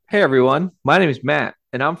Hey everyone, my name is Matt,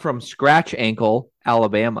 and I'm from Scratch Ankle,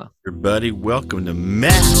 Alabama. Everybody, welcome to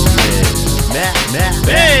Matt.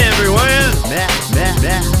 Hey everyone,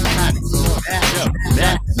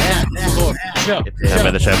 I'm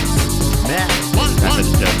at the show.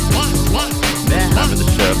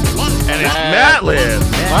 And it's Matt Lives.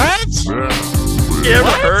 What? You ever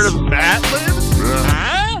heard of Matt Lives?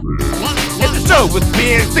 Huh? It's the show with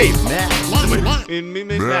me and Steve. Matt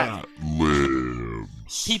Lives.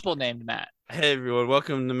 People named Matt. Hey everyone,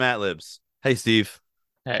 welcome to Matt Lives. Hey Steve.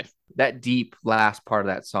 Hey. That deep last part of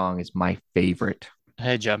that song is my favorite.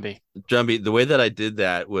 Hey, Jumbi. The way that I did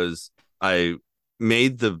that was I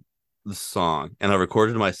made the song and I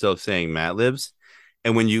recorded myself saying Matt Lives.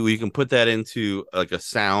 And when you can put that into like a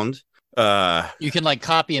sound, you can like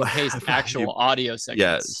copy and paste actual audio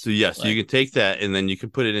segments. So you can take that and then you can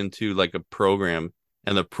put it into like a program,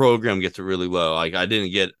 and the program gets it really low. Like I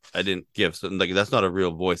didn't give something like that's not a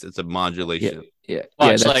real voice, it's a modulation. Yeah.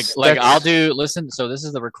 Watch, I'll do listen. So this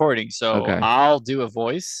is the recording. So Okay. I'll do a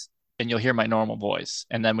voice and you'll hear my normal voice.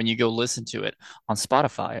 And then when you go listen to it on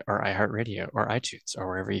Spotify or iHeartRadio or iTunes or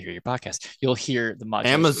wherever you hear your podcast, you'll hear the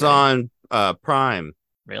modulation. Amazon Prime.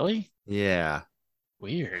 Really? Yeah.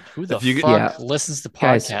 Weird. Who the fuck listens to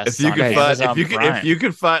podcasts? If you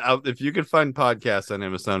can find podcasts on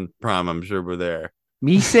Amazon Prime, I'm sure we're there.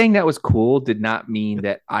 Me saying that was cool did not mean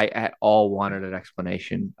that I at all wanted an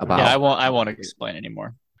explanation about. Yeah, I won't explain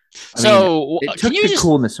anymore. It took the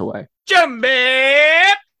coolness away. Jumbi!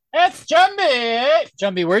 It's Jumbi!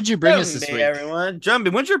 Jumbi, where'd you bring us this week? Everyone.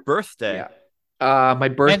 Jumbi, when's your birthday? Yeah. My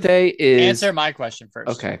birthday is... Answer my question first.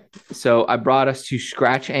 Okay. So I brought us to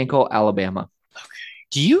Scratch Ankle, Alabama. Okay.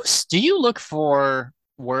 Do you look for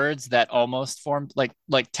words that almost form like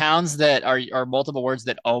towns that are multiple words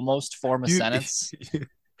that almost form a sentence?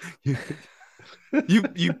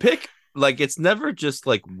 You pick like it's never just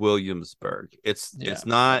like Williamsburg. It's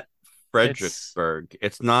not Fredericksburg.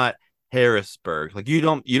 It's not Harrisburg. Like you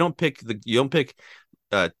don't pick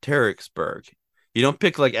Terricksburg. You don't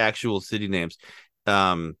pick like actual city names.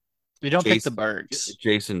 We don't pick the Bergs.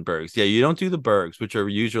 Jason Bergs. Yeah, you don't do the Bergs, which are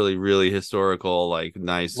usually really historical, like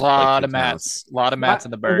nice. A lot of mats in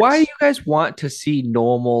the Bergs. Why do you guys want to see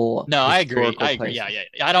normal? No, I agree. Yeah.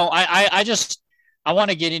 I want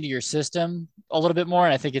to get into your system a little bit more,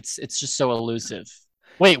 and I think it's just so elusive.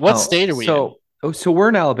 Wait, what state are we in? So we're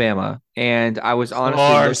in Alabama, and I was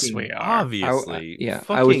honestly looking, obviously.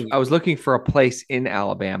 I was looking for a place in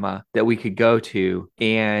Alabama that we could go to,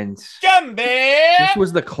 and this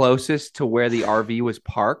was the closest to where the RV was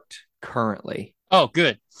parked currently. Oh,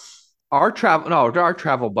 good. Our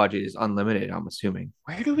travel budget is unlimited, I'm assuming.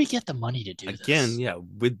 Where do we get the money to do this? Again, yeah,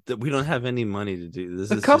 we don't have any money to do this.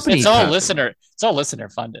 The company, it's all listener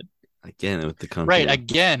funded. Again, with the company, right?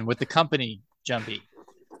 Again, with the company, Jumbi.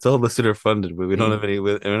 It's all listener funded. We don't have any.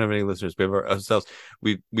 We don't have any listeners. We have ourselves.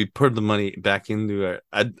 We put the money back into it.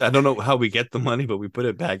 I don't know how we get the money, but we put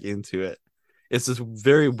it back into it. It's this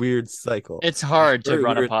very weird cycle. It's hard to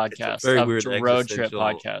run a podcast. Very weird road trip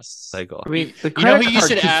podcast cycle. I mean, the credit card you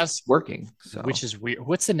should ask working. So. Which is weird.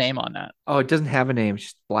 What's the name on that? Oh, it doesn't have a name. It's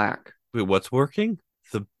just black. Wait, what's working?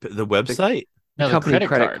 The website? The company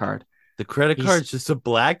credit card. The credit card's just a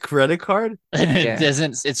black credit card. It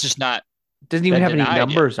doesn't. It's just not. Doesn't even have any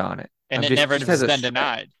numbers on it. And it never has been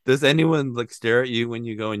denied. Does anyone like stare at you when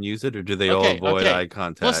you go and use it, or do they all avoid eye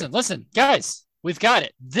contact? Listen, guys, we've got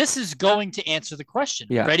it. This is going to answer the question.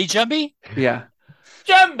 Yeah. Ready, Jumbi? Yeah.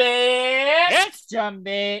 Jumbi! It's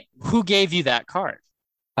Jumbi. Who gave you that card?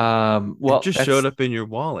 Well, it just showed up in your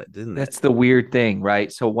wallet, didn't it? That's the weird thing,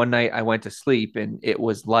 right? So one night I went to sleep and it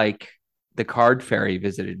was like the card fairy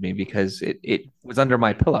visited me because it was under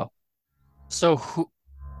my pillow. So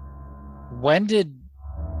when did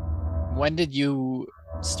you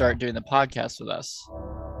start doing the podcast with us?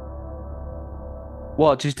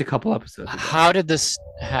 Well, just a couple episodes ago. How did this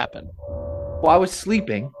happen? Well, I was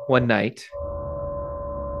sleeping one night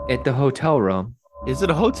at the hotel room. Is it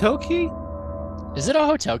a hotel key? Is it a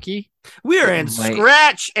hotel key? We're in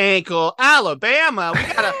Scratch Ankle, Alabama. We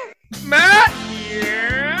got a Matt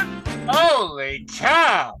here. Holy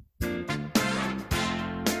cow!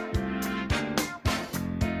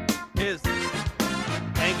 His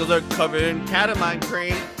ankles are covered in calamine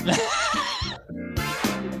cream.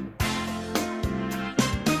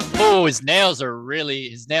 Oh, his nails are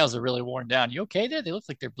really worn down. You okay there? They look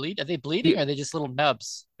like they're bleeding. Are they bleeding? Or are they just little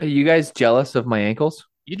nubs? Are you guys jealous of my ankles?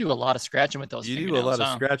 You do a lot of scratching with those. You do a lot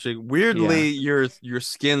of scratching. Weirdly, your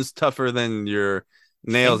skin's tougher than your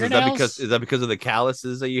nails. Is that because of the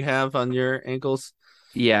calluses that you have on your ankles?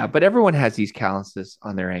 Yeah, but everyone has these calluses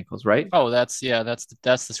on their ankles, right? Oh, that's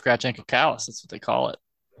the scratch ankle callus. That's what they call it.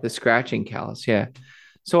 The scratching callus, yeah.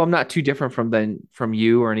 So I'm not too different from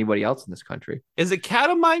you or anybody else in this country. Is it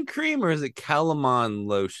calamine cream or is it calamine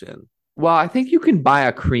lotion? Well, I think you can buy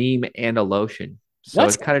a cream and a lotion. So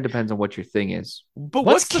What's it kind of depends on what your thing is. But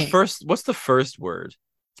what's the first word?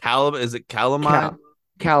 Is it calamine?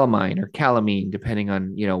 Calamine or calamine, depending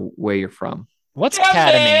on where you're from. What's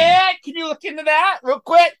catamine? Can you look into that real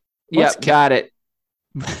quick? Yep, got it.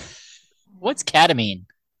 What's catamine?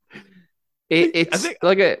 It's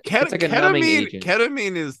like a numbing agent.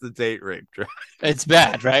 Ketamine is the date rape drug. It's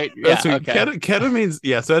bad, right? Yeah. So okay. Ketamine's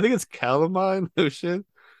So I think it's calamine lotion.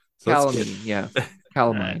 So calamine, yeah,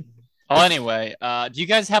 calamine. Oh, anyway, do you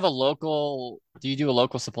guys have a local? Do you do a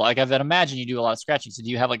local supply? Like I'd imagine you do a lot of scratching. So do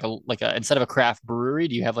you have like a instead of a craft brewery,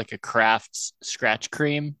 do you have like a craft scratch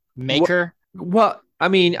cream maker? Well, I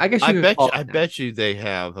mean, I guess I bet you they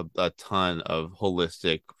have a ton of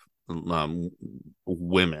holistic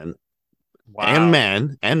women. Wow. And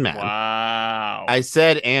men. Wow. I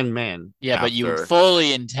said and men. Yeah, but you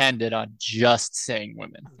fully intended on just saying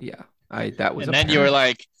women. Yeah. That was and then you were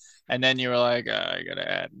like, I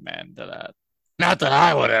gotta add men to that. Not that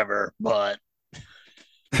I would ever, but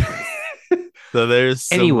so there's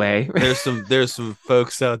some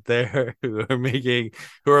folks out there who are making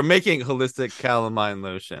holistic calamine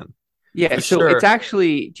lotion. Yeah, so sure. It's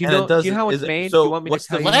actually do you know how it's made? So do you want me to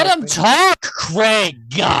tell you let him talk,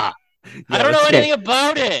 Craig. Yeah, I don't know anything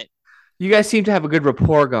about it. You guys seem to have a good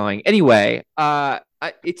rapport going. Anyway,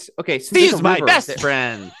 it's okay. So Steve's my best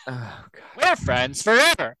friend. Oh, God. We're friends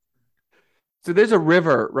forever. So there's a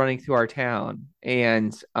river running through our town,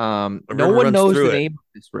 and no one knows the name of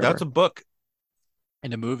this river. That's a book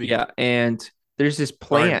in a movie. Yeah, and there's this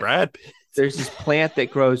plant. Brad Pitt. There's this plant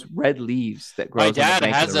that grows red leaves that grows. My dad on the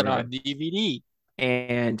bank has of the it river. on DVD.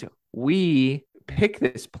 And we pick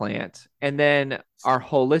this plant, and then our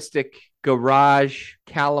holistic garage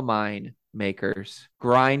calamine makers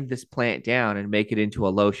grind this plant down and make it into a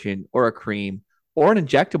lotion or a cream or an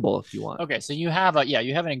injectable if you want. Okay, so you have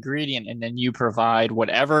an ingredient, and then you provide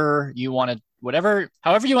whatever you want to,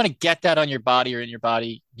 however you want to get that on your body or in your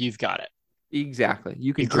body, you've got it. Exactly.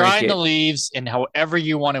 You can grind the leaves, and however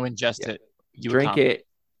you want to ingest it, you drink it,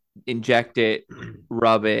 inject it,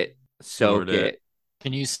 rub it, soak it.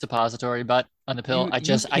 Can you use suppository butt on the pill? I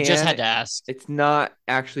just had to ask. It's not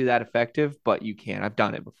actually that effective, but you can. I've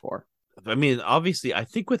done it before. I mean, obviously, I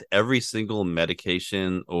think with every single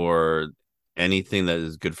medication or anything that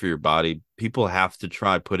is good for your body, people have to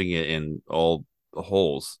try putting it in all the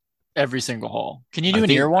holes. Every single hole. Can you do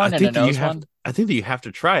an ear one and a nose one? I think that you have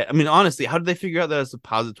to try it. I mean, honestly, how did they figure out that a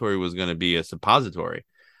suppository was going to be a suppository?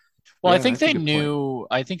 Well, I think they knew.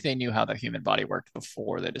 I think they knew how the human body worked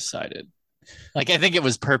before they decided. Like, I think it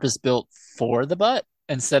was purpose built for the butt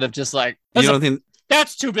instead of just like, you don't think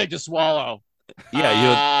that's too big to swallow.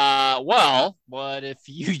 Yeah. Well, what if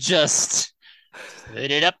you just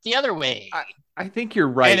spit it up the other way? I think you're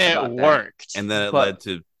right. And it worked. And then it led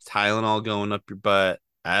to Tylenol going up your butt,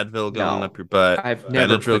 Advil going up your butt, I've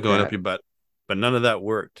never Benadryl going up your butt, but none of that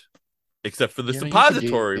worked, except for the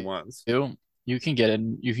suppository ones. You can get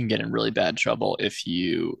in really bad trouble if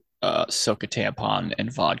you soak a tampon in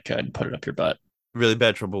vodka and put it up your butt. Really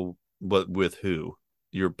bad trouble. What with who?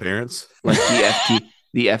 Your parents? Like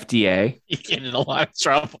the FDA? You get in a lot of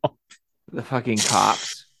trouble. The fucking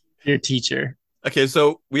cops. Your teacher. Okay,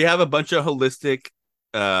 so we have a bunch of holistic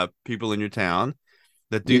people in your town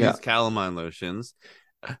that do these calamine lotions.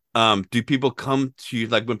 Do people come to you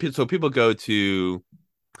like when people go to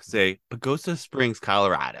say Pagosa Springs,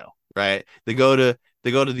 Colorado, right? They go to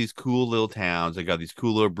these cool little towns. They got these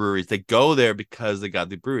cool little breweries. They go there because they got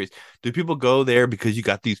the breweries. Do people go there because you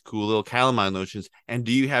got these cool little calamine lotions? And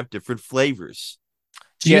do you have different flavors?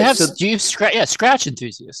 Do you have scratch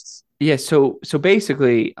enthusiasts? Yeah. So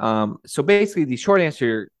basically, the short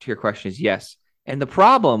answer to your question is yes. And the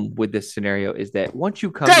problem with this scenario is that once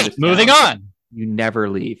you come to this moving town, on. You never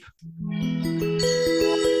leave.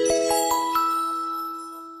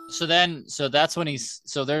 So that's when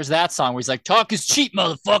there's that song where he's like, "Talk is cheap,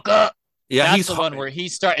 motherfucker." Yeah, that's the one where he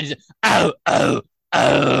started. Oh, oh,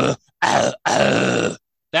 oh, oh, oh.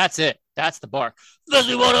 That's it. That's the bark. Then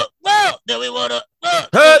we wanna, then we wanna,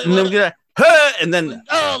 and then we get and then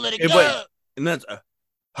let it go. And that's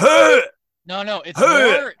No,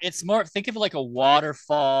 it's more. Think of it like a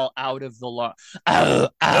waterfall out of the lung.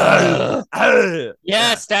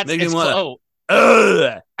 Yes, that's it's close.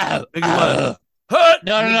 No. That's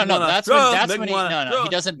when he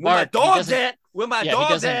doesn't bark. Where my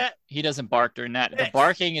dog's at? He doesn't bark during that. The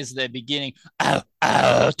barking is the beginning.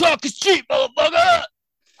 Talk is cheap, motherfucker.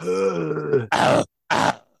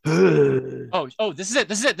 Oh, this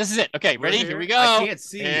is it. Okay, ready? Here we go. I can't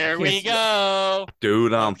see. Here we go.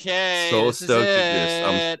 Dude, I'm Okay, so this is stoked at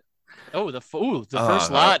this. it. The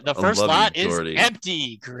first lot. The I first love lot you, is Jordy.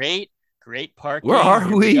 empty. Great parking. Where are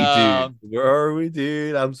Here we, go. dude? Where are we,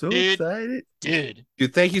 dude? I'm so excited. Dude,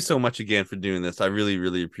 Thank you so much again for doing this. I really,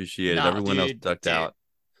 really appreciate it. Everyone else ducked out.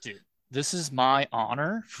 Dude, this is my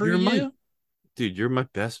honor for Dude, you're my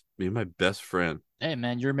best friend. Hey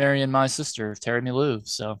man, you're marrying my sister, Terry Milou.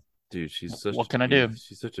 So dude, what can I do?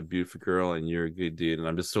 She's such a beautiful girl, and you're a good dude, and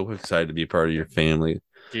I'm just so excited to be part of your family.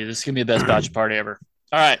 Dude, this is gonna be the best bachelor party ever.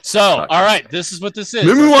 All right, this is what this is.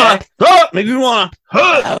 Make me wanna.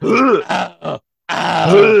 All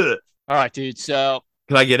right, dude. So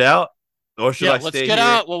can I get out, or should I stay let's here? get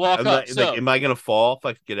out. We'll walk up. Am I gonna fall if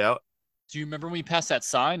I get out? Do you remember when we passed that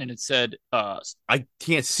sign and it said I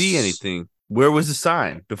can't see anything. Where was the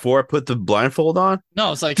sign before I put the blindfold on?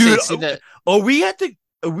 No, it's like, dude. See that? Are we at the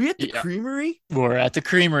creamery? We're at the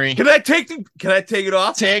creamery. Can I take it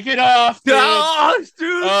off? Take it off, dude.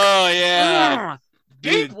 Dude. Oh yeah.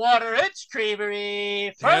 Dude. Deepwater Ridge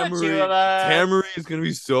Creamery for the two of us. Tamery is gonna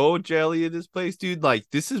be so jelly in this place, dude. Like,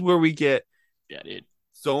 this is where we get dude.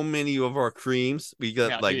 So many of our creams. We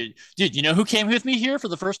got dude, you know who came with me here for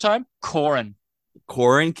the first time? Corin.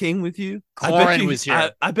 Corin came with you? Corin was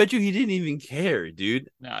here. I bet you he didn't even care, dude.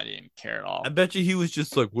 No, I didn't care at all. I bet you he was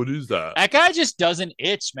just like, what is that? That guy just doesn't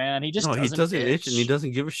itch, man. He doesn't itch and he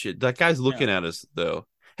doesn't give a shit. That guy's looking at us, though.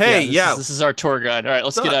 Hey, this is our tour guide. All right,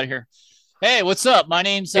 let's get out of here. Hey, what's up? My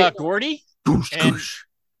name's Gordy. And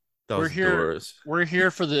we're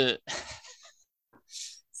here for the...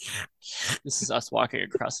 This is us walking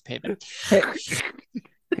across the pavement.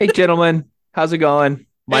 Hey, gentlemen. How's it going?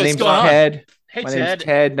 My name's Ted. Hey, My name's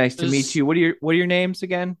Ted. Nice to meet you. What are your names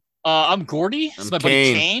again? I'm Gordy. This is my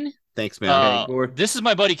buddy Kane. Thanks, man. This is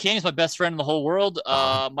my buddy Kane. He's my best friend in the whole world.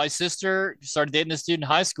 My sister started dating this dude in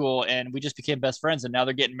high school, and we just became best friends. And now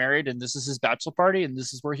they're getting married, and this is his bachelor party, and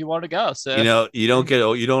this is where he wanted to go. So you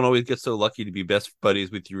don't always get so lucky to be best buddies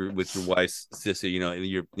with your wife's sister. And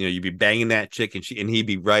you'd be banging that chick, and he'd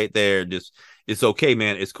be right there. Just it's okay,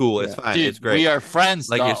 man. It's cool. It's fine. Dude, it's great. We are friends.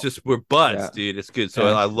 Like it's just we're buds, dude. It's good. So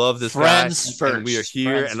I love this friends guy. First. And we are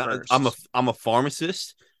here, I'm a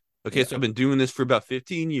pharmacist. Okay, so I've been doing this for about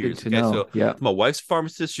 15 years. My wife's a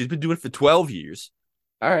pharmacist. She's been doing it for 12 years.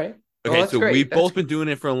 All right. Okay, so we've both been doing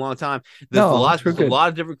it for a long time. There's a lot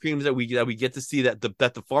of different creams that we get to see that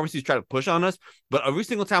the pharmacies try to push on us. But every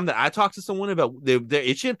single time that I talk to someone about they're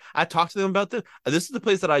itching, I talk to them about this. This is the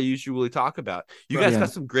place that I usually talk about. You guys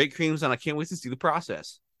got some great creams, and I can't wait to see the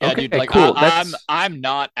process. Yeah, dude. Like, cool. I'm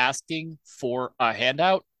not asking for a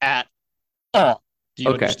handout at all. Do you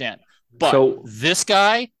understand? But this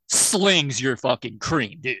guy slings your fucking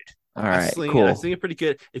cream, dude. All right, cool. I sling it pretty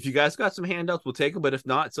good. If you guys got some handouts, we'll take them. But if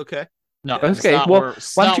not, it's okay. No, okay. Well,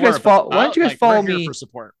 why don't you guys follow me for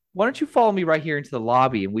support? Why don't you follow me right here into the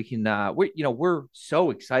lobby, and we can we're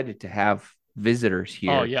so excited to have visitors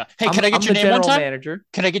here. Oh yeah. Hey, can I get your name one time? Manager.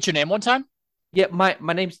 Can I get your name one time? Yeah, my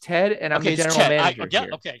name's Ted, and I'm the general manager.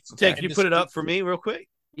 Okay. Ted, can you put it up for me real quick?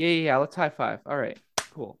 Yeah. Let's high five. All right.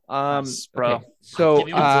 Cool. Bro. Okay. So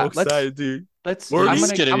I'm so excited, dude. I'm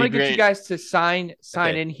gonna get you guys to sign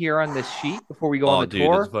in here on this sheet before we go on the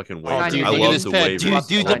tour. Fucking dude, I love the waiver.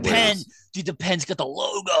 Dude, the pen. Dude, the pen's got the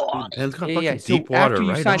logo on it. Pen's got fucking deep water,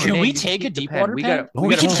 right? Can we take a deep water pen?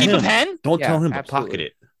 We can keep a pen? Don't tell him to pocket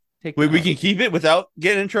it. We can keep it without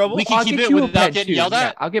getting in trouble? We can keep it without getting yelled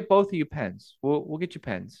at? I'll get both of you pens. We'll get you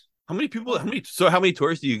pens. How many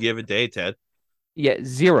tours do you give a day, Ted? Yeah,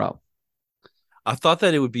 0. I thought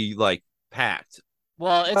that it would be like packed.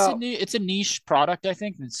 Well, it's a niche product, I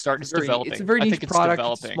think. It's starting to develop. It's a very niche product.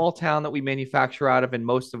 It's a small town that we manufacture out of, and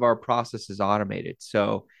most of our process is automated.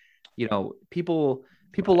 So, people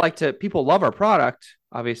love our product.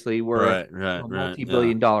 Obviously, we're a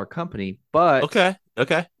multi-billion-dollar company, but okay.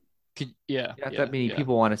 That many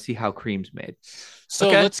people want to see how cream's made. So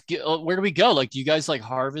let's get. Where do we go? Like, do you guys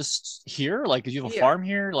harvest here? Like, do you have a farm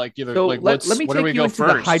here? Like, do you have let me take you into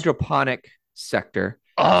the hydroponic sector.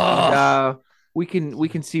 We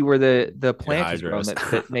can see where the plant is grown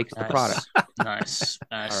that makes the product. Nice.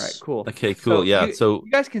 All right, cool. Okay, cool. So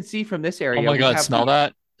you guys can see from this area. Oh my god, smell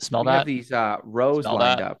that. We have these rows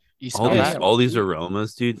lined up. You smell that? All these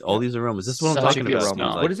aromas, dude. All these aromas. This is what I'm Such a talking good about. smell.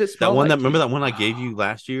 Dude. Like, What does it that smell one like? remember that one I gave you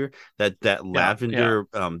last year? That lavender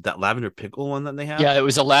yeah. that lavender pickle one that they have? Yeah, it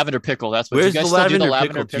was a lavender pickle. That's what Where's you guys the still do lavender the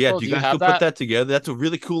lavender pickle? pickle? Yeah, Do do you you guys have go put that? that together? That's a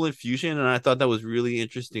really cool infusion, and I thought that was really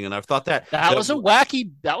interesting. And I thought that That was a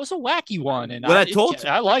wacky one, and when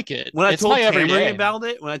I like it. when I It's told my Tamara everyday. about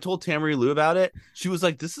it, when I told Tamara Lou about it, she was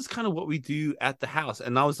like, "This is kind of what we do at the house,"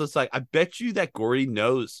 and I was just like, "I bet you that Gordy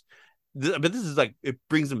knows." But this is like it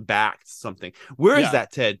brings him back to something. Where is Yeah.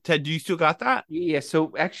 that, Ted? Ted, do you still got that? Yeah,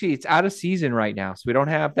 so actually it's out of season right now. So we don't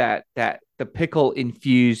have the pickle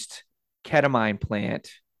infused ketamine plant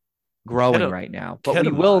growing right now, but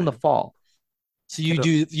we will in the Ketamine. fall.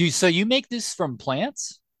 So you make this from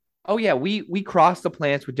plants? Oh yeah, we cross the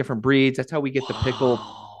plants with different breeds. That's how we get the pickle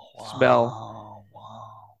smell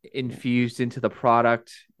Wow. infused into the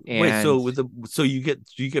product. Wait, so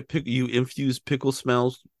And you infuse pickle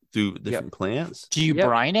smells through yep, different plants? Do you yep.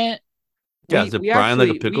 brine it? Yeah, is it We brine like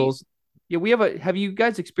a actually pickles? yeah, we have you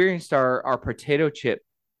guys experienced our potato chip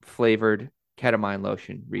flavored ketamine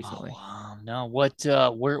lotion recently? Oh, wow. No,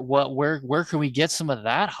 where can we get some of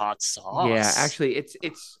that hot Yeah, sauce? actually,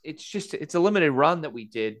 it's a limited run that we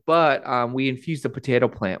did, but we infused the potato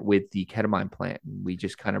plant with the ketamine plant, and we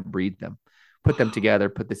just kind of breed them, put them together,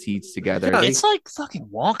 put the seeds together. Yeah, It's like fucking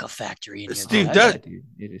Wonka factory in here, Steve, guys. that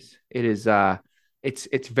Dude,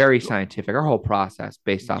 it's very scientific. Our whole process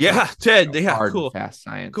based off yeah, of Ted, yeah, hard cool, and fast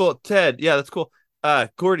science. cool, Ted, yeah, that's cool.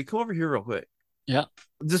 Gordy, come over here real quick. Yeah.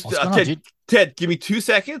 Just What's going on, Ted, dude? Ted, give me 2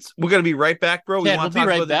 seconds. We're gonna be right back, bro. Ted, we'll be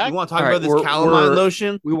right back. We want to talk All right, about this we're- calamine we're-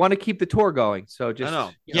 lotion. We want to keep the tour going, so I just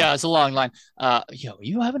know. Yeah, it's a long line. Yo, are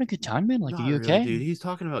you having a good time, man? Like, Not are you really, okay? dude. He's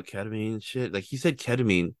talking about ketamine and shit. Like he said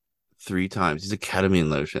ketamine 3 times. He's a ketamine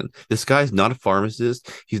lotion. This guy's not a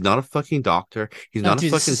pharmacist. He's not a fucking doctor. He's No, not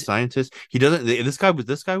dude, a fucking scientist. He doesn't. This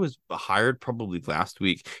guy was hired probably last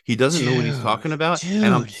week. He doesn't know what he's talking about,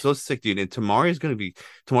 and I'm dude. so sick, dude. And Lou's gonna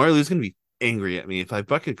be angry at me if I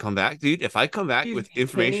fucking come back, dude. If I come back Dude, with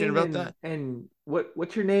information Kane about that, and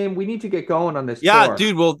what's your name? We need to get going on this yeah, tour.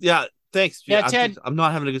 dude. Well, yeah. Thanks, dude. Yeah, Ted. I'm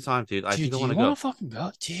not having a good time, dude. I Dude, think I do want you to go. want to fucking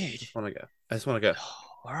go, dude? I just want to go.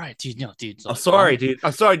 All right, dude. No, dude. I'm sorry, dude.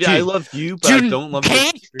 I'm sorry, dude. I love you, but I don't love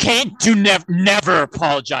you. Kane, do never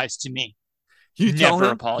apologize to me. You tell Never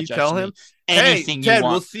him. apologize You tell to him. me. Anything Ted, you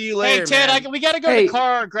want. we'll see you later. Hey, Ted, man. we gotta go to Hey, the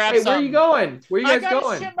car and grab Hey, something. where are you going? Where are you I guys gotta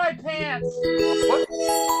going? shit my pants.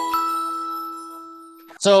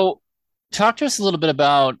 So, talk to us a little bit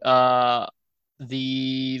about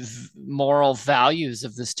the moral values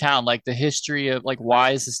of this town, like the history of like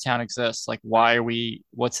why does this town exist? Like why are we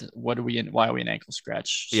why are we an ankle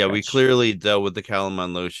scratch? Yeah, we clearly dealt with the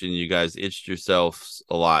calamine lotion. You guys itched yourselves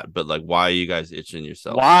a lot, but like, why are you guys itching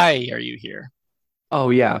yourself? Why are you here? Oh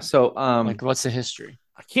yeah, so Like what's the history?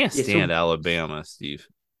 I can't Yeah, stand Alabama, Steve.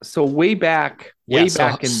 so way back in the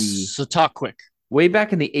So talk quick. way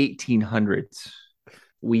back in the 1800s,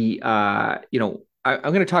 we I'm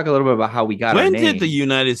going to talk a little bit about how we got our When name. did the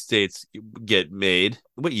United States get made?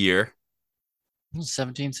 What year?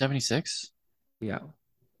 1776. Yeah.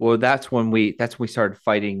 Well, that's when we started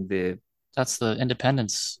fighting That's the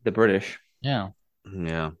independence. the British. Yeah.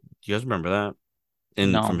 Yeah, do you guys remember that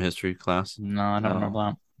from history class? No, I don't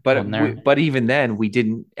remember that. But even then, we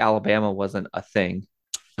didn't. Alabama wasn't a thing.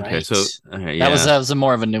 Okay, Right. so yeah. That was a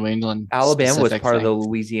more of a New England. Alabama was specific part of the thing.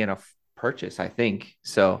 Louisiana Purchase, I think.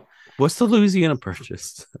 So, What's the Louisiana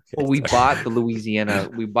Purchase? well, we bought Louisiana.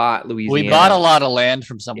 We bought a lot of land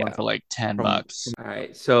from someone Yeah. for like $10. All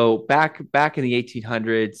right. So back in the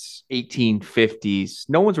 1800s, 1850s,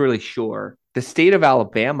 no one's really sure. The state of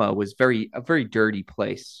Alabama was a very dirty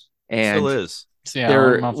place, and Still is. So yeah, I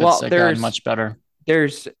don't know if it's gotten much better.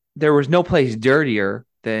 there was no place dirtier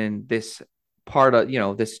than this part of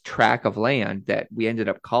this tract of land that we ended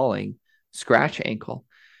up calling Scratch Ankle.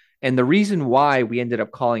 And the reason why we ended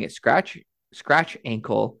up calling it Scratch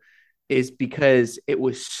Ankle is because it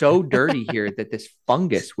was so dirty here that this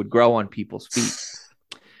fungus would grow on people's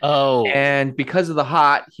feet. Oh, And because of the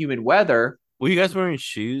hot, humid weather, Were you guys wearing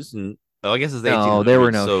shoes? And I guess it's No, 1800s, there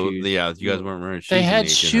were no so shoes. yeah, you guys weren't wearing shoes. they in had the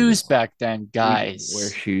shoes 1800s. back then, we guys. didn't wear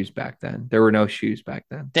shoes back then. There were no shoes back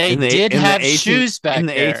then. They In the- did in the have 18 shoes back in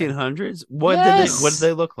the there. 1800s. What Yes. did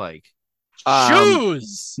they look like?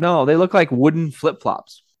 Shoes. No, they look like wooden flip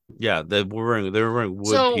flops. Yeah, they were wearing wood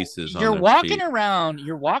So pieces. you're on their walking feet. around.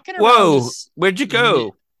 You're walking around. Whoa, this- where'd you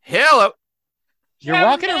go? Hello. You're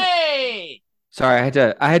walking around. Sorry,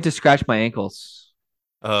 I had to scratch my ankles.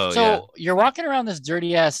 Oh So yeah. you're walking around this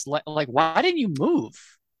dirty ass. Like, why didn't you move?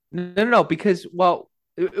 No, because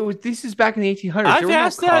This is back in the 1800s. I've There were no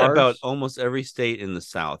asked that about cars. almost every state in the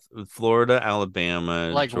South: Florida,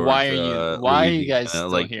 Alabama, Like, Georgia, why are you guys Louisiana. still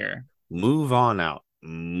Like, here? move on out.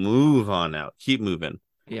 Move on out. Keep moving.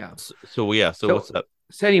 Yeah. So yeah. So So what's up?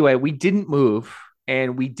 so anyway, we didn't move,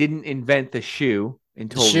 and we didn't invent the shoe The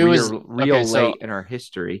until shoe is okay. real So late in our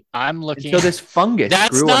history. I'm And looking. so this fungus That's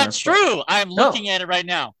grew on not our foot. true. I'm No, looking at it right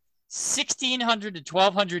now. 1600 to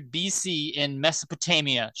 1200 BC in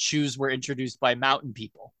Mesopotamia, shoes were introduced by mountain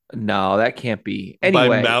people. no, that can't be. By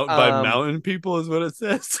Anyway, mountain people is what it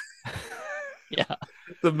says. Yeah,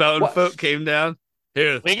 The mountain what? folk came down.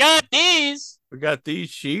 Here, we got these. we got these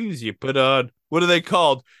shoes you put on. What are they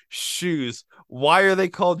called? Shoes. Why are they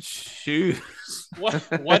called shoes?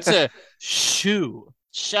 What's a shoe?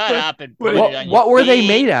 Shut up and put What- it on What your were they feet.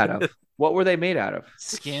 made out of? What were they made out of?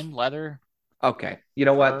 Skin, leather. Okay, you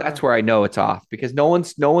know what? That's where I know it's off because no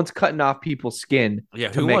one's cutting off people's skin. Yeah,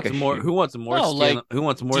 to who make wants a more? shoe. Who wants more No, skin? like Who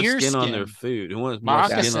wants more deer skin on their skin. food? Who wants more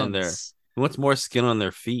skin on their? Moccasins. Who wants more skin on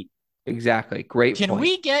their feet? Exactly. Great Can point.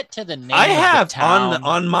 we get to the name I of have the town?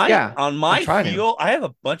 Yeah, on my I'm trying to. heel. I have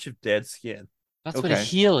a bunch of dead skin. That's what a Okay.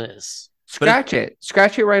 heel is. Scratch it.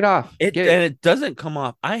 Scratch it right off. And it doesn't come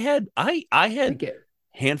off. I had Get it.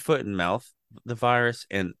 hand, foot, and mouth the virus,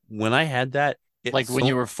 and when I had that, Like when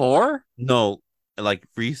you were 4? no, like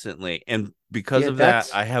recently, and because Yeah, of that,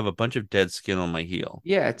 that's- I have a bunch of dead skin on my heel.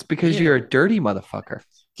 Yeah, it's because Yeah. you're a dirty motherfucker.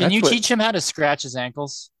 Can That's you what- teach him how to scratch his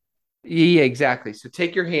ankles? Yeah, exactly. So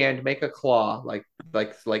take your hand, make a claw, like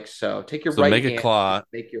so. Take your So right make a hand, claw.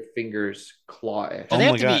 make your fingers clawish. Do Oh they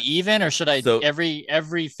have my to God. be even, or should I? So-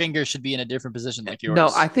 every finger should be in a different position, like yours. No,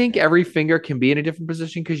 I think every finger can be in a different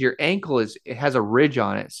position because your ankle it has a ridge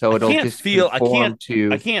on it, so it'll just conform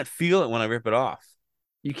to. I can't feel it when I rip it off.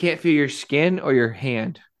 You can't feel your skin or your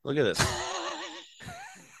hand. Look at this.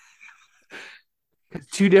 It's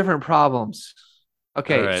two different problems.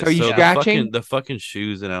 Okay, All right, so are you the scratching? the fucking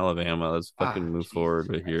shoes in Alabama? Let's fucking move Jesus forward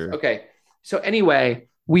with Christ. here. Okay, so anyway,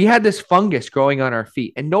 we had this fungus growing on our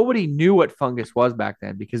feet, and nobody knew what fungus was back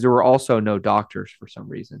then because there were also no doctors for some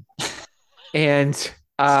reason. And so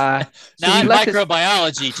Now we in let this-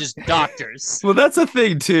 microbiology, just doctors. Well, that's a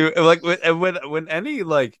thing too. Like when any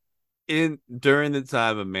like in during the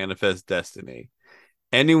time of Manifest Destiny,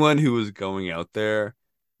 anyone who was going out there,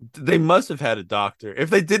 they must have had a doctor. If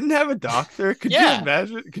they didn't have a doctor, could Yeah. you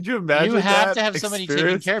imagine? Could you imagine? You have that to have somebody taking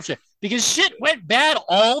experience? care of shit because shit went bad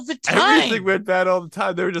all the time. Everything went bad all the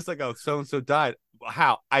time. They were just like, "Oh, so and so died."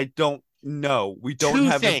 How? I don't know. We don't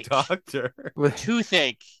have a Toothache. doctor.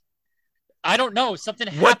 Toothache. I don't know. Something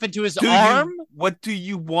What happened to his arm. What do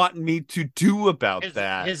you want me to do about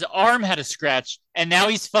that? His arm had a scratch, and now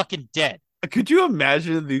he's fucking dead. Could you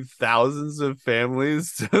imagine the thousands of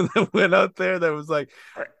families that went out there that was like,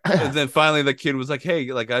 and then finally the kid was like,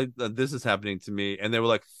 "Hey, like this is happening to me," and they were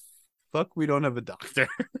like, "Fuck, we don't have a doctor."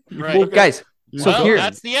 Right. Well, guys, so Well, here-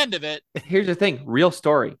 that's the end of it. here's the thing: real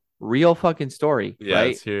story, real fucking story, Yeah, right?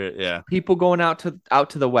 let's hear it. Yeah. People going out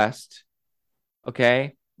to the west,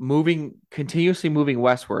 okay, continuously moving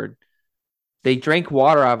westward. They drank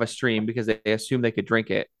water out of a stream because they assumed they could drink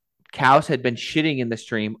it. Cows had been shitting in the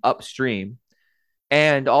stream upstream,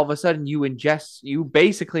 and all of a sudden you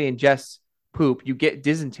basically ingest poop, you get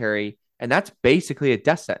dysentery, and that's basically a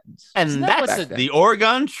death sentence. And Isn't that that's what the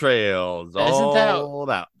Oregon Trails. Isn't that- All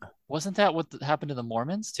out. Wasn't that what happened to the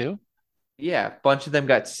Mormons too? Yeah, a bunch of them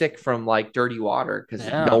got sick from like dirty water because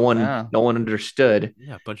Yeah, no one yeah. understood.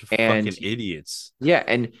 Yeah, a bunch of And- fucking idiots. Yeah,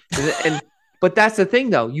 and but that's the thing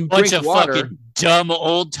though. You Bunch drink of water, fucking dumb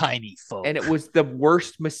old tiny folk. and it was the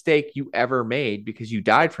worst mistake you ever made because you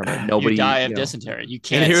died from it. Nobody you die of know. dysentery. You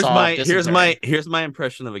can't. And solve here's dysentery. my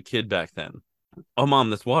impression of a kid back then. Oh, mom,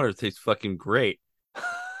 this water tastes fucking great.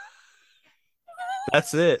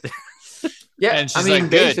 That's it. Yeah, And she's I mean,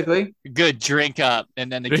 like, "Good." basically, Good, drink up,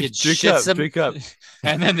 and then the kid Drink shits him, drink up.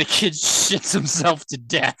 and then the kid shits himself to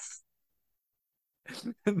death.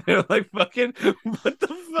 And they're like, fucking, what the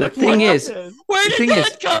fuck? The thing is- happened? Where The did thing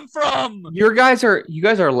that is- come from? you guys are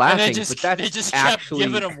And laughing, they but just that's they just kept actually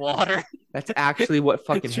giving him water. that's actually what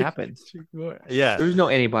fucking happens. Yeah. There's no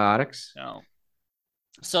antibiotics. No.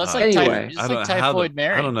 So it's Uh, like anyway, it's I like don't know how typhoid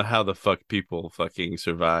Mary. I don't know how the fuck people fucking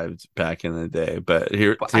survived back in the day, but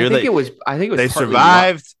here But I think they it was. I think it was. they partly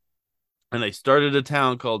survived, and they started a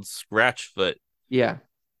town called Scratchfoot. Yeah,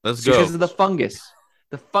 Let's because go. of the fungus.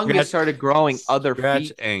 The fungus Scratch- started growing other Scratch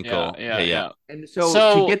feet, ankle. Yeah. and so,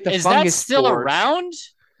 So to get the is fungus that still spores- around?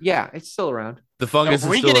 Yeah, it's still around. The fungus Are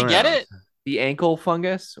is we still gonna get around. it? The ankle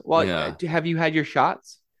fungus. Well, Yeah. have you had your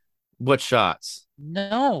shots? What shots?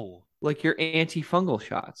 No. Like your antifungal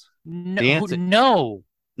shots? No. The answer- No.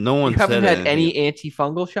 No one You haven't said had anything. any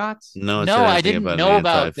antifungal shots? No one No, said I anything didn't about know an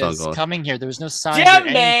about this antifungal. coming here. There was no signs or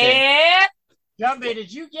anything. Jumbi,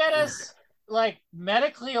 did you get us like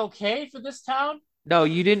medically okay for this town? No,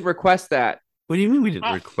 you didn't request that. What do you mean we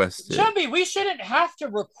didn't request it? Jumbi, we shouldn't have to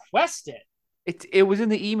request it. It was in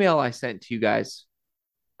the email I sent to you guys.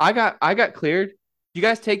 I got cleared. You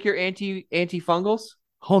guys take your antifungals?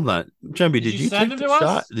 Hold on, Jumbi, did you send take them the to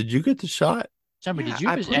shot? us? Did you get the shot? Jumbi, Yeah, did you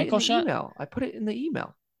I get put his it in ankle the shot? email. I put it in the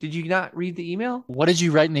email. Did you not read the email? What did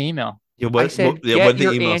you write in the email? Yeah, I said, what get did the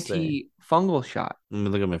your email say? antifungal shot. Let me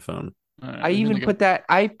look at my phone. Right, I even put that.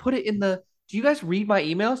 I put it in the. Do you guys read my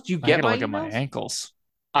emails? Do you get my look emails? at my ankles.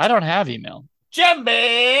 I don't have email.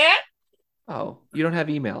 Jumbi! Oh, you don't have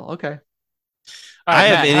email. Okay. All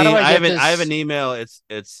right, Matt, how do I get this? I have an email. It's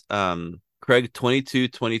Craig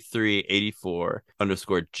 222384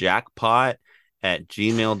 _ jackpot at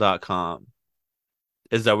gmail.com.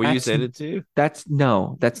 Is that where you sent it to? That's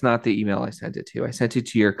not the email I sent it to. I sent it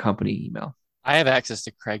to your company email. I have access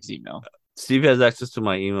to Craig's email. Steve has access to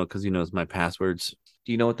my email because he knows my passwords.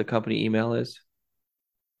 Do you know what the company email is?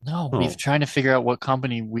 No, we've trying to figure out what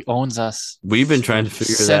company owns us. We've been trying to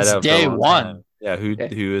figure that out since day for a long one. time. Yeah, who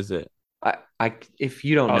is it? I if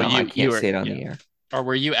you don't know, I can't say it on the air. Or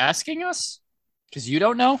were you asking us? Because you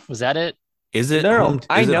don't know? Was that it? Is it No,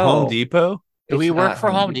 I know. Home Depot? Do we It's work not for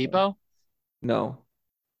Home Depot? No.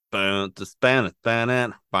 You got a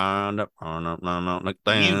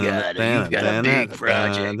big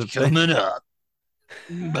project coming up.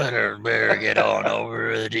 Better get on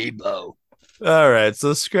over to the Depot. All right,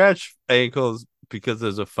 so scratch ankles because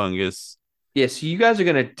there's a fungus. Yeah, so you guys are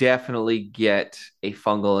gonna definitely get a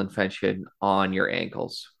fungal infection on your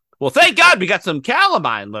ankles. Well, thank God we got some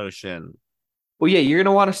calamine lotion. Well, yeah, you're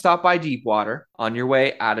gonna want to stop by Deepwater on your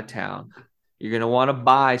way out of town. You're gonna want to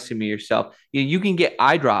buy some of yourself. You can get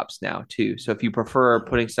eye drops now too. So if you prefer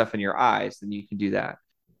putting stuff in your eyes, then you can do that.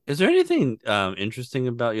 Is there anything interesting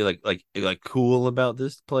about you, like cool about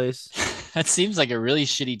this place? That seems like a really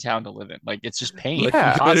shitty town to live in. Like it's just pain.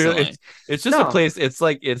 Yeah, constantly. It's just a place. It's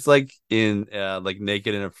like in like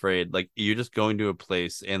Naked and Afraid. Like you're just going to a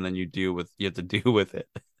place and then you have to deal with it.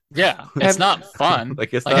 Yeah, it's not fun.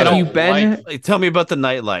 Like it's like, not. Have you been? Like, tell me about the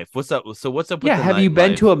nightlife. What's up? So what's up with Yeah, the have you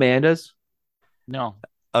been nightlife? to Amanda's? No.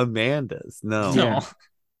 Amanda's? No. No. Yeah.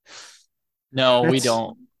 No, we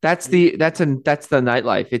don't. That's the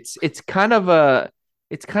nightlife. It's kind of a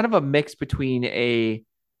mix between a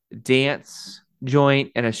dance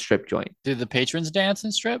joint and a strip joint. Do the patrons dance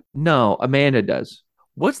and strip? No, Amanda does.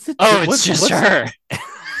 What's the? Oh, it's just her.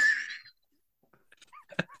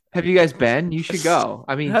 Have you guys been? You should go.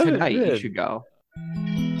 I mean, Haven't tonight you been. should go.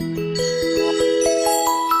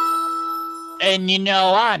 And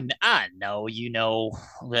I know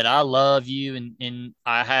that I love you, and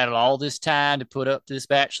I had all this time to put up this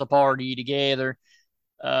bachelor party together,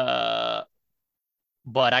 but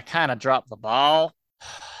I kind of dropped the ball.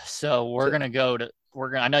 So we're gonna go to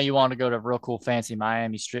I know you want to go to a real cool fancy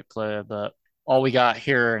Miami strip club, but all we got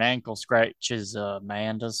here are an ankle scratch is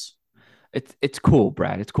Amanda's. It's cool,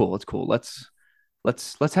 Brad. It's cool.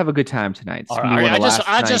 Let's have a good time tonight. All right,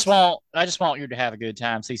 I just want you to have a good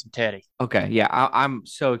time, see some Teddy. Okay, yeah, I'm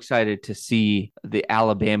so excited to see the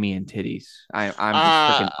Alabamian titties. I'm just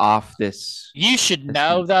freaking off this. You should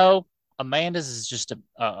know though, Amanda's is just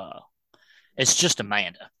it's just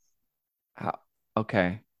Amanda.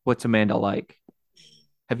 Okay, what's Amanda like?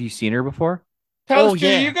 Have you seen her before? Toaster,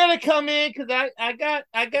 yeah. you're gonna come in because I got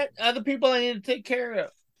other people I need to take care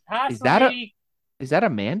of. Hi, Is that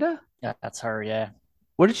Amanda? Yeah, that's her. Yeah.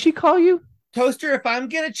 What did she call you? Toaster, if I'm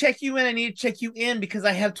gonna check you in, I need to check you in because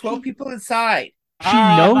I have 12 people inside. She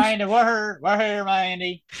knows. Amanda, we're here,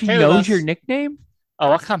 Mandy. She knows your nickname.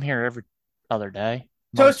 Oh, I come here every other day.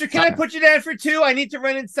 Toaster, can I put you down for 2? I need to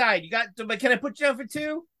run inside. But can I put you down for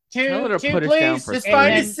 2? Tell her to Two, put us down please. for Just two.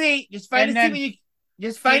 find a seat. Just find a seat when you.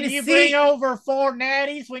 Just find a Can you seat. bring over 4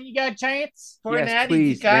 natties when you got a chance? For Yes, Natty,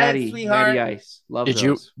 please, you got it, Natty, sweetheart. Natty Ice. Love Did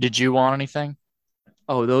those. you want anything?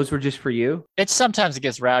 Oh, those were just for you? It's sometimes it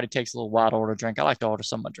gets rowdy. It takes a little while to order a drink. I like to order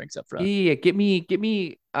some of my drinks up front. Yeah, give me 6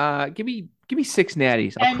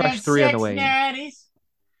 natties. I'll crush 3 on the way. Natties.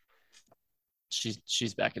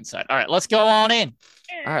 She's back inside. All right, let's go on in.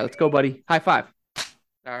 All right, let's go, buddy. High five.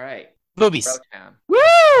 All right. Boobies.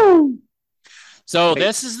 Woo! So Wait.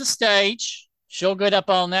 this is the stage. She'll get up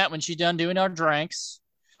on that when she's done doing our drinks.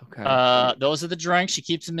 Okay. Those are the drinks. She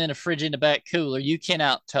keeps them in a fridge in the back cooler. You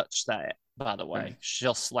cannot touch that, by the way. Okay.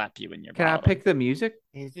 She'll slap you in your Can I bottom. pick the music?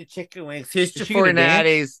 Here's the chicken wings. Here's Is your she 4 gonna dance?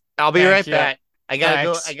 natties. I'll be Thanks, right back. I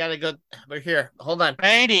gotta Thanks. go. We're here. Hold on.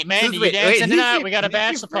 Mandy, you Wait, dancing who's tonight? your- We got a who's your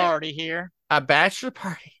bachelor friend? party here. A bachelor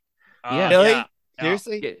party. Yeah. Really? Yeah.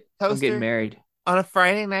 Seriously, I'm getting Toaster? married. On a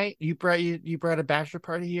Friday night, you brought a bachelor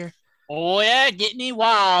party here? Oh yeah, getting me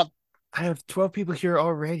wild. I have 12 people here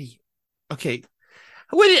already. Okay.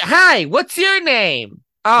 Hi, what's your name?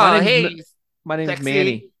 My Oh, name's hey, my name's sexy.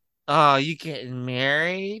 Manny. Oh, you getting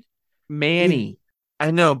married? Manny.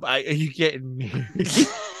 I know, but are you getting married?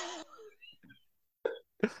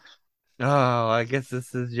 Oh, I guess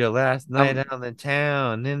this is your last night out in the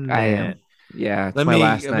town, isn't I it? am. Yeah, it's Let my me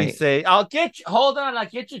last let me night. say, hold on, I'll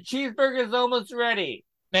get your cheeseburgers almost ready.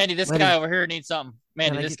 Mandy, this Mandy. guy over here needs something.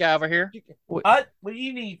 Mandy, Can I this get- guy over here. What do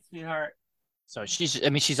you need, sweetheart? So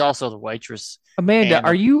she's also the waitress Amanda, and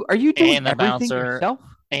are you doing and the everything bouncer yourself?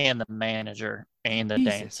 and the manager and the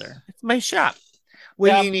Jesus. dancer. It's my shop. What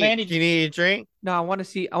Yeah, do you need? Mandy- Do you need a drink? No, I want to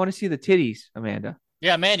see the titties, Amanda.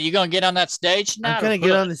 Yeah, Mandy, you gonna get on that stage tonight? I'm gonna get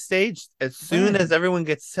on the stage as soon Man. as everyone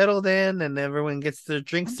gets settled in and everyone gets their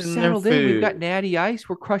drinks I'm and their settled food. in. We've got natty ice.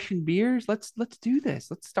 We're crushing beers. Let's do this.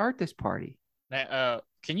 Let's start this party.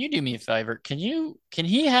 Can you do me a favor? Can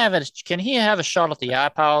he have a shot at the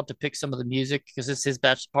iPod to pick some of the music because it's his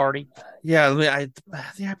bachelor party? Yeah, the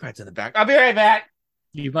iPad's in the back. I'll be right back.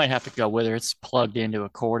 You might have to go with her. It's plugged into a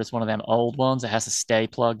cord. It's one of them old ones that has to stay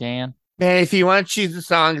plugged in. Man, if you want to choose a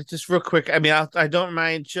song, just real quick. I mean, I don't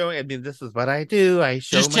mind showing. I mean, this is what I do. I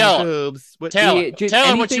show Just my tell her. boobs. Tell Yeah, her. just Tell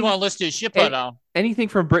her what you anything- want to listen to. She'll put it on. Anything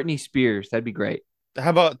from Britney Spears, that'd be great.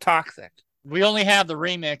 How about Toxic? We only have the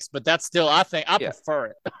remix, but that's still. I think I prefer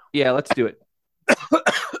it. Yeah, let's do it.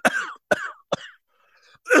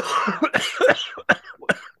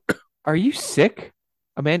 Are you sick,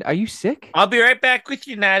 Amanda? Are you sick? I'll be right back with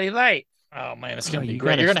you, Natty Light. Oh man, it's gonna be you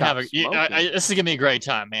great. gotta You're gonna stop have smoking. this is gonna be a great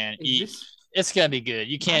time, man. It's gonna be good.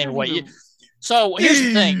 You can't even wait. even- So here's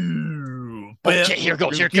the thing. Okay, here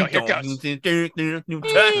goes. Here goes. Toxic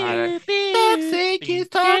is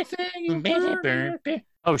toxic.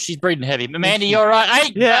 Oh, she's breathing heavy. Mandy, you all right?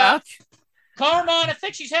 Hey, Yeah. Carmine, I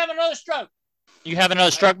think she's having another stroke. You have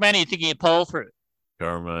another stroke, Mandy? You think you can pull through?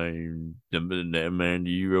 Carmine, man,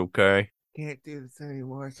 you okay? Can't do this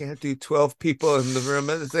anymore. I can't do 12 people in the room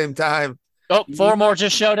at the same time. Oh, 4 more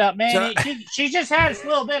just showed up. Mandy, she just had a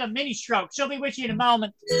little bit of mini stroke. She'll be with you in a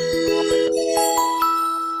moment.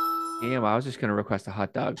 Damn, I was just gonna request a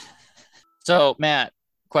hot dog. So, Matt,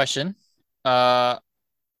 question.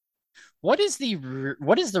 What is the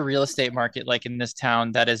real estate market like in this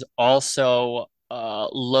town that is also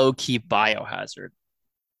low-key biohazard?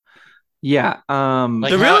 Yeah.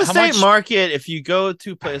 Like The how- real how estate much- market, if you go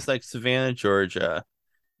to a place like Savannah, Georgia,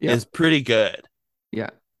 Yeah. is pretty good. Yeah.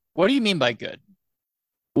 What do you mean by good?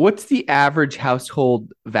 What's the average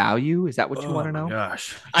household value? Is that what you Oh want to my know?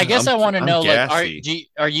 gosh. I guess I want to I'm know, like, gassy.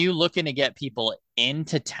 are you looking to get people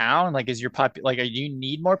into town? Like, is your are you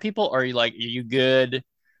need more people? Or are you good?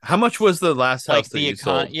 How much was the last house Like that you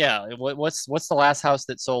sold? yeah. What's the last house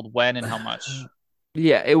that sold when and how much?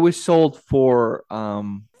 Yeah, it was sold for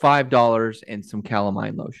 $5 and some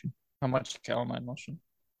calamine lotion, How much calamine lotion?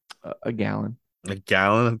 a gallon. A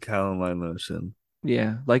gallon of calamine lotion.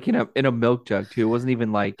 Yeah, like in a milk jug too. It wasn't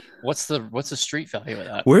even like What's the street value of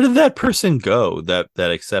that? Where did that person go that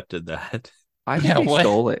accepted that? I think Yeah, they what?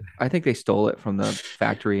 stole it. I think they stole it from the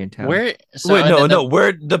factory in town. Where? So, Wait, and no, then no.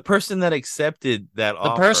 Where the person that accepted that The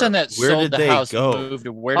offer? person that where sold did the they house go? moved.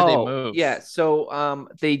 Where did they move? Yeah, so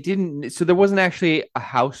they didn't, so there wasn't actually a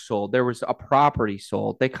house sold. There was a property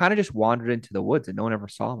sold. They kind of just wandered into the woods and no one ever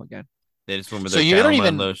saw them again. They just went with So their you don't calamine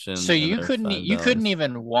even. lotion. So and you their couldn't. You $5. couldn't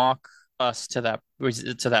even walk us to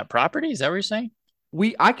that property. Is that what you're saying?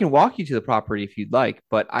 I can walk you to the property if you'd like,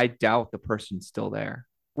 but I doubt the person's still there.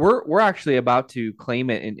 We're actually about to claim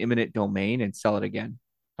it in eminent domain and sell it again.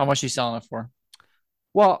 How much are you selling it for?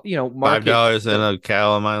 Well, market, $5 and a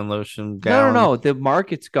calamine lotion gallon. No. The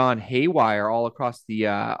market's gone haywire all across the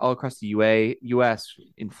US,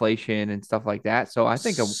 inflation and stuff like that. So I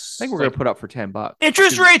think we're gonna put up for $10.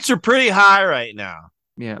 Interest rates are pretty high right now.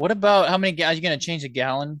 Yeah. What about how many? Are you going to change the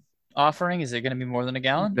gallon offering? Is it going to be more than a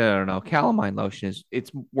gallon? No. Calamine lotion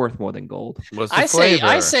it's worth more than gold. What's the I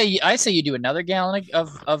flavor? say you do another gallon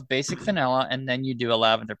of basic vanilla, and then you do a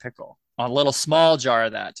lavender pickle, a little small jar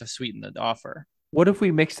of that to sweeten the offer. What if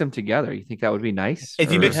we mix them together? You think that would be nice?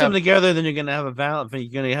 If you Or- mix them together, then you're gonna have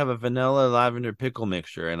a vanilla lavender pickle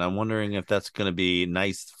mixture, and I'm wondering if that's gonna be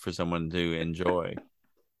nice for someone to enjoy.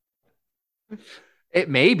 It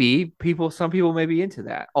may be some people may be into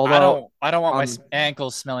that. Although I don't want my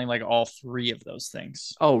ankles smelling like all 3 of those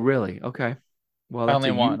things. Oh, really? Okay. Well, I that's only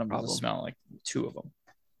a want you them to problem. smell like 2 of them.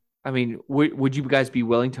 I mean, would you guys be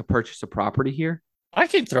willing to purchase a property here? I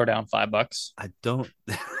could throw down $5. I don't.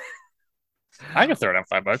 I can throw down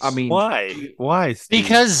 $5. I mean, Why,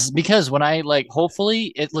 Steve? Because when I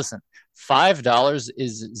hopefully listen, $5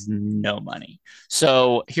 is no money.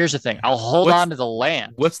 So here's the thing: I'll hold on to the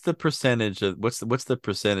land. What's the percentage of what's the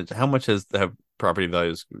percentage? How much has the property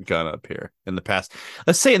values gone up here in the past?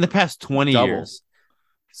 Let's say in the past 20 years.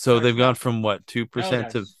 So they've gone from what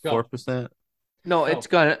 2% to 4%. No, it's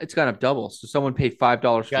gone up double. So someone paid $5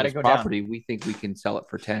 for this property. Down. We think we can sell it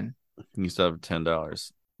for 10. You still have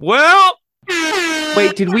 $10. Well,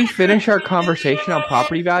 wait, did we finish our conversation on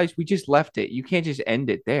property values? We just left it. You can't just end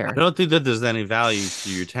it there. I don't think that there's any value to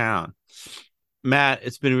your town. Matt,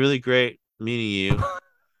 it's been really great meeting you.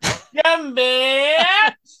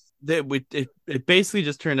 Jumbi! It basically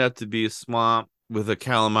just turned out to be a swamp with a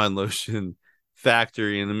calamine lotion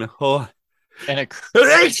factory in the middle. And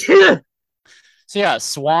so yeah,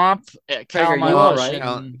 swamp, calamine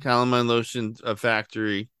lotion. Calamine lotion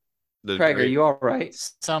factory. Craig, are you all right?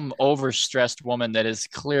 Some overstressed woman that has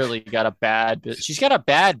clearly got a bad. She's got a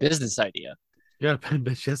bad business idea. Yeah,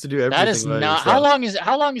 but she has to do everything. That is not. How long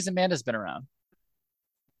has Amanda's been around?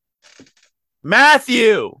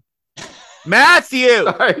 Matthew.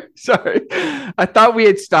 Sorry. I thought we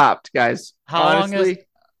had stopped, guys. How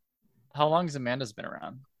long has Amanda's been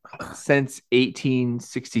around? Since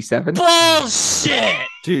 1867. Bullshit,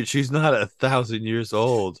 dude. She's not 1,000 years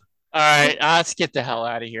old. All right, let's get the hell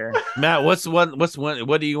out of here. Matt, what do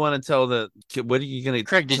you want to tell what are you gonna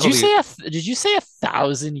Craig, did you say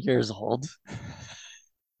 1,000 years old?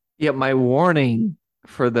 Yeah, my warning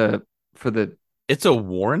for the it's a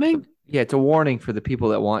warning? Yeah, it's a warning for the people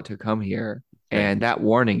that want to come here. And that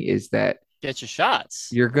warning is that get your shots.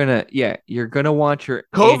 You're gonna want your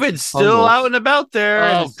COVID's still out and about there.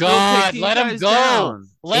 Oh God, let him go. Down.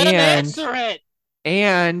 Let him answer it.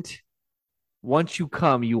 And once you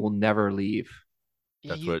come, you will never leave.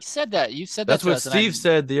 Yeah, you said that. You said that's what Steve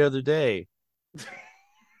said the other day.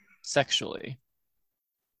 Sexually.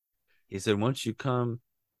 He said, once you come,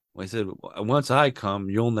 well, he said, once I come,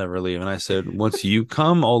 you'll never leave. And I said, once you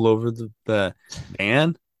come all over the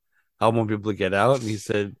van, I won't be able to get out. And he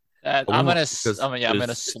said, I'm gonna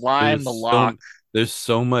slime the lock. There's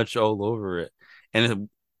so much all over it. And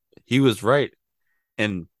he was right.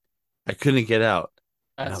 And I couldn't get out.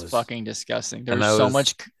 That's fucking disgusting. There's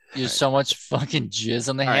so much fucking jizz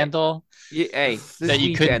on the handle. That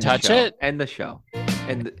you couldn't touch it. End the show.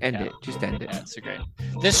 End it. Just end it. Yeah, that's great.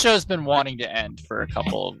 This show's been wanting to end for a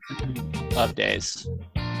couple of days.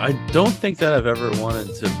 I don't think that I've ever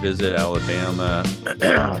wanted to visit Alabama.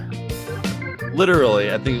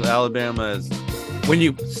 Literally, I think Alabama is, when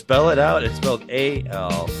you spell it out, it's spelled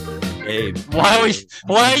A-L-A. Why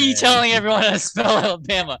are you telling everyone how to spell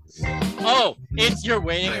Alabama? Oh, you're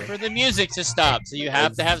waiting for the music to stop, so you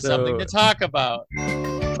have to have something to talk about.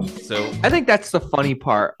 So I think that's the funny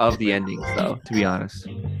part of the endings, though, to be honest.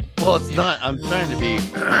 Well, it's not. I'm trying to be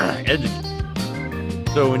educated.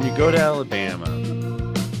 So when you go to Alabama,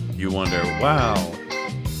 you wonder, wow,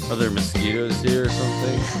 are there mosquitoes here or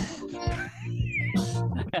something?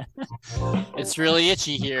 It's really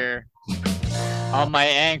itchy here on my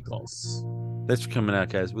ankles. Thanks for coming out,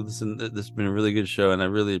 guys. Well, listen, this has been a really good show, and I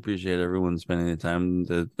really appreciate everyone spending the time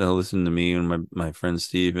to listen to me and my friend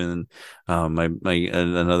Steve and his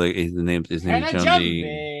name is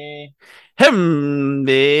Jumbi.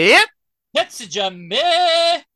 Jumbi. It's Jumbi.